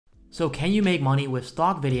So can you make money with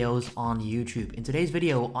stock videos on YouTube? In today's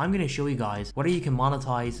video, I'm going to show you guys whether you can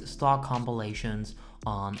monetize stock compilations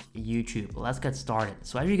on YouTube. Let's get started.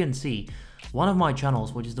 So as you can see, one of my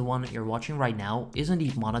channels, which is the one that you're watching right now, is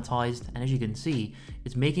indeed monetized, and as you can see,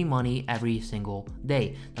 it's making money every single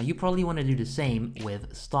day. Now you probably want to do the same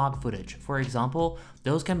with stock footage. For example,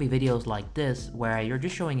 those can be videos like this where you're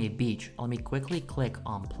just showing a beach. Let me quickly click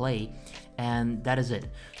on play, and that is it.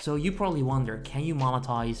 So you probably wonder, can you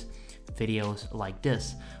monetize videos like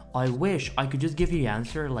this? I wish I could just give you the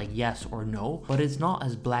answer like yes or no, but it's not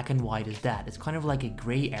as black and white as that. It's kind of like a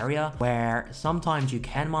gray area where sometimes you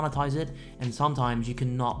can monetize it and sometimes you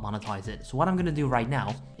cannot monetize it. So what I'm gonna do right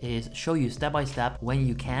now is show you step by step when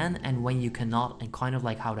you can and when you cannot, and kind of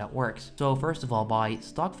like how that works. So first of all, by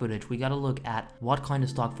stock footage, we gotta look at what kind of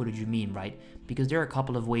stock footage you mean, right? Because there are a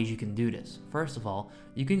couple of ways you can do this. First of all,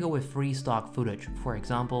 you can go with free stock footage. For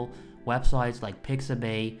example, websites like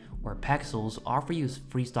Pixabay or Pexels offer you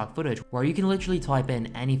free stock footage where you can literally type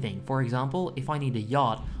in anything. For example, if I need a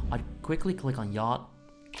yacht, I'd quickly click on yacht,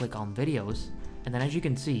 click on videos, and then as you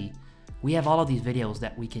can see, we have all of these videos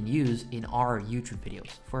that we can use in our YouTube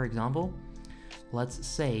videos. For example, let's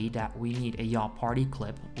say that we need a yacht party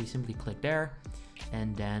clip. We simply click there,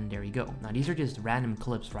 and then there you go. Now these are just random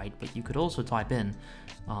clips, right? But you could also type in,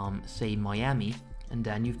 say Miami, and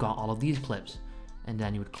then you've got all of these clips. And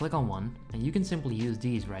then you would click on one, and you can simply use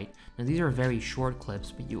these, right? Now these are very short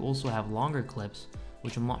clips, but you also have longer clips,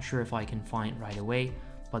 which I'm not sure if I can find right away,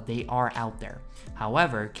 but they are out there.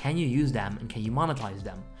 However, can you use them and can you monetize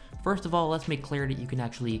them? First of all, let's make clear that you can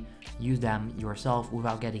actually use them yourself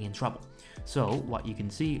without getting in trouble. So what you can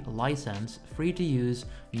see, license, free to use,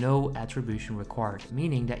 no attribution required,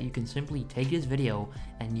 meaning that you can simply take this video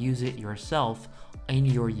and use it yourself in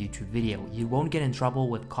your YouTube video. You won't get in trouble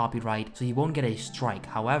with copyright, so you won't get a strike.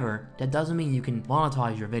 However, that doesn't mean you can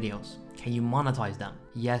monetize your videos. Can you monetize them?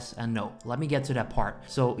 Yes and no. Let me get to that part.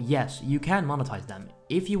 So yes, you can monetize them.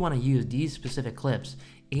 If you want to use these specific clips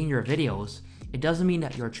in your videos, it doesn't mean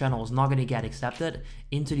that your channel is not going to get accepted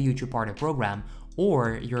into the YouTube partner program,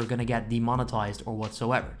 or you're gonna get demonetized or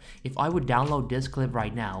whatsoever. If I would download this clip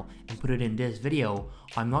right now and put it in this video,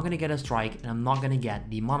 I'm not gonna get a strike and I'm not gonna get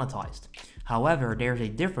demonetized. However, there's a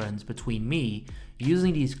difference between me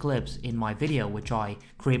using these clips in my video, which I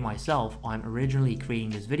create myself. I'm originally creating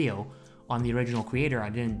this video. I'm the original creator. I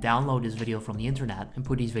didn't download this video from the internet and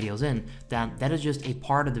put these videos in. That is just a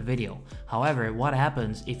part of the video. However, what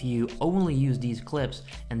happens if you only use these clips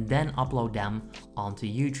and then upload them onto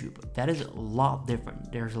YouTube? That is a lot different.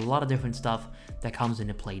 There's a lot of different stuff that comes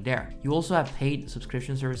into play there. You also have paid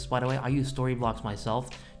subscription services, by the way. I use Storyblocks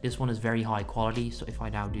myself. This one is very high quality. So if I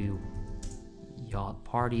now do yacht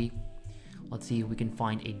party, let's see if we can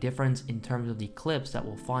find a difference in terms of the clips that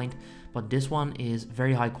we'll find. But this one is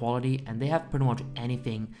very high quality and they have pretty much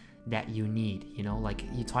anything that you need. You know, like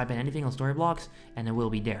you type in anything on Storyblocks and it will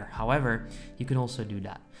be there. However, you can also do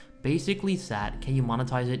that. Basically said, can you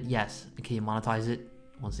monetize it? Yes. Can you monetize it?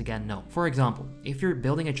 Once again, no. For example, if you're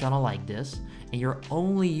building a channel like this and you're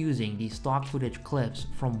only using these stock footage clips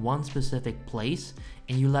from one specific place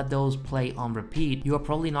and you let those play on repeat, you are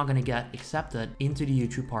probably not going to get accepted into the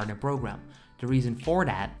YouTube partner program. The reason for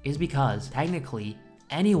that is because technically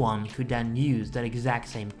anyone could then use that exact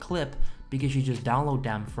same clip because you just download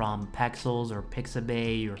them from Pexels or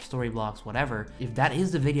Pixabay or Storyblocks, whatever. If that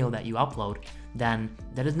is the video that you upload, then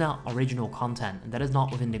that is not original content and that is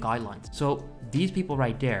not within the guidelines. So these people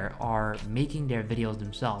right there are making their videos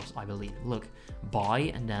themselves, I believe. Look,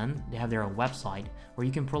 buy, and then they have their own website where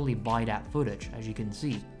you can probably buy that footage, as you can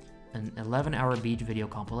see. An 11-hour beach video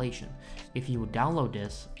compilation. If you would download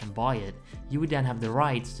this and buy it, you would then have the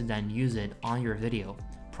rights to then use it on your video,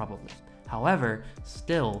 probably. However,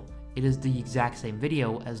 still, it is the exact same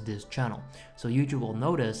video as this channel. So YouTube will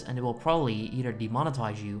notice and it will probably either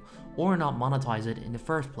demonetize you or not monetize it in the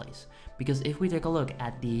first place. Because if we take a look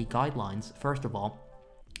at the guidelines, first of all,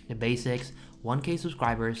 the basics, 1K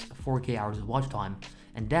subscribers, 4K hours of watch time,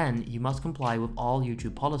 and then you must comply with all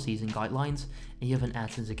YouTube policies and guidelines, and you have an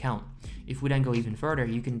AdSense account. If we then go even further,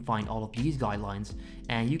 you can find all of these guidelines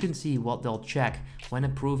and you can see what they'll check when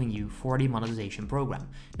approving you for the monetization program.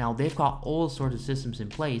 Now they've got all sorts of systems in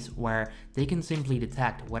place where they can simply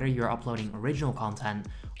detect whether you're uploading original content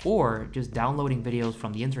or just downloading videos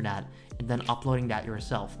from the internet and then uploading that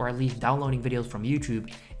yourself, or at least downloading videos from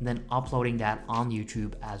YouTube and then uploading that on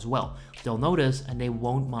YouTube as well. They'll notice and they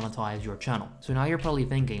won't monetize your channel. So now you're probably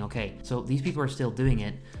thinking, okay, so these people are still doing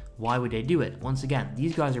it. Why would they do it? Once again,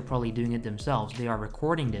 these guys are probably doing it themselves. They are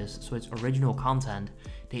recording this, so it's original content.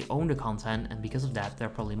 they own the content, and because of that, they're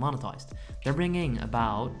probably monetized. They're bringing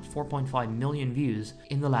about 4.5 million views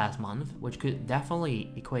in the last month, which could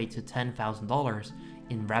definitely equate to $10,000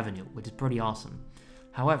 in revenue, which is pretty awesome.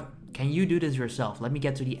 However, can you do this yourself? Let me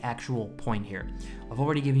get to the actual point here. I've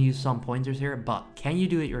already given you some pointers here, but can you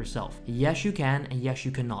do it yourself? Yes, you can, and yes,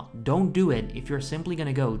 you cannot. Don't do it if you're simply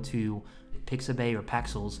gonna go to Pixabay or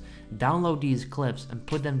Pexels, download these clips and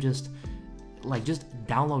put them just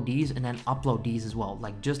download these and then upload these as well,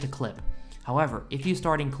 like just a clip. However, if you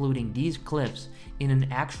start including these clips in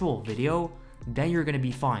an actual video, then you're going to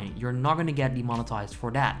be fine. You're not going to get demonetized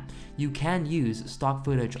for that. You can use stock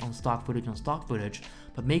footage on stock footage on stock footage,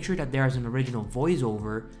 but make sure that there's an original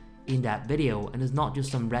voiceover in that video and it's not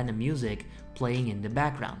just some random music playing in the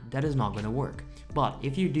background. That is not going to work. But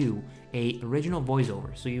if you do a original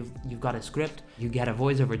voiceover, so you've got a script, you get a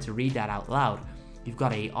voiceover to read that out loud, you've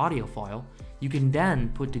got a audio file, you can then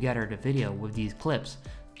put together the video with these clips.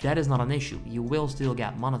 That is not an issue. You will still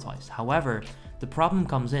get monetized. However, the problem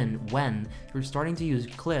comes in when you're starting to use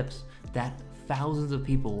clips that thousands of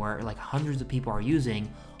people or like hundreds of people are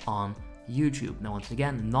using on YouTube. Now, once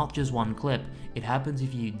again, not just one clip. It happens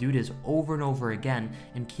if you do this over and over again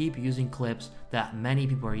and keep using clips that many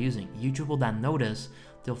people are using. YouTube will then notice,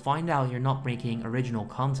 they'll find out you're not making original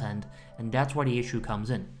content, and that's where the issue comes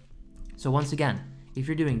in. So once again, if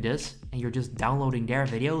you're doing this and you're just downloading their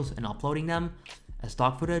videos and uploading them as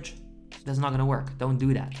stock footage, that's not gonna work. Don't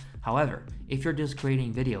do that. However, if you're just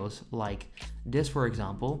creating videos like this, for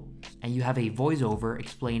example, and you have a voiceover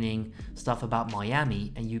explaining stuff about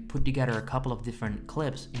Miami and you put together a couple of different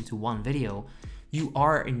clips into one video, you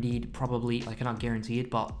are indeed probably, I cannot guarantee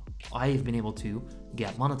it, but I've been able to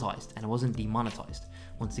get monetized and it wasn't demonetized.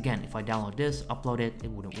 Once again, if I download this, upload it,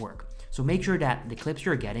 it wouldn't work. So make sure that the clips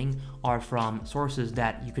you're getting are from sources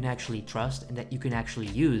that you can actually trust and that you can actually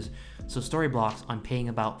use. So Storyblocks, I'm paying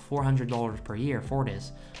about $400 per year for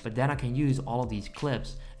this, but then I can use all of these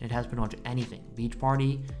clips and it has pretty much anything. Beach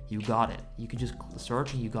Party, you got it. You can just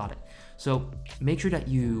search and you got it. So make sure that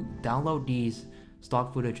you download these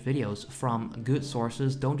stock footage videos from good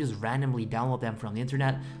sources. Don't just randomly download them from the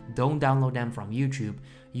internet. Don't download them from YouTube.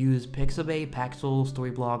 Use Pixabay, Pexels,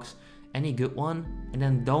 Storyblocks, any good one, and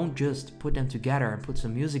then don't just put them together and put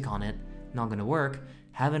some music on it. Not gonna work.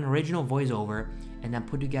 Have an original voiceover and then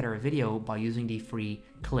put together a video by using the free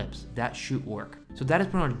clips. That should work. So that is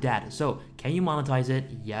pretty much that. So can you monetize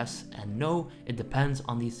it? Yes and no. It depends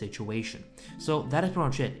on the situation. So that is pretty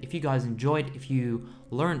much it. If you guys enjoyed, if you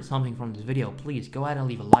learned something from this video, please go ahead and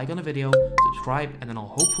leave a like on the video, subscribe, and then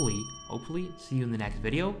I'll hopefully see you in the next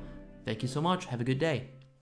video. Thank you so much. Have a good day.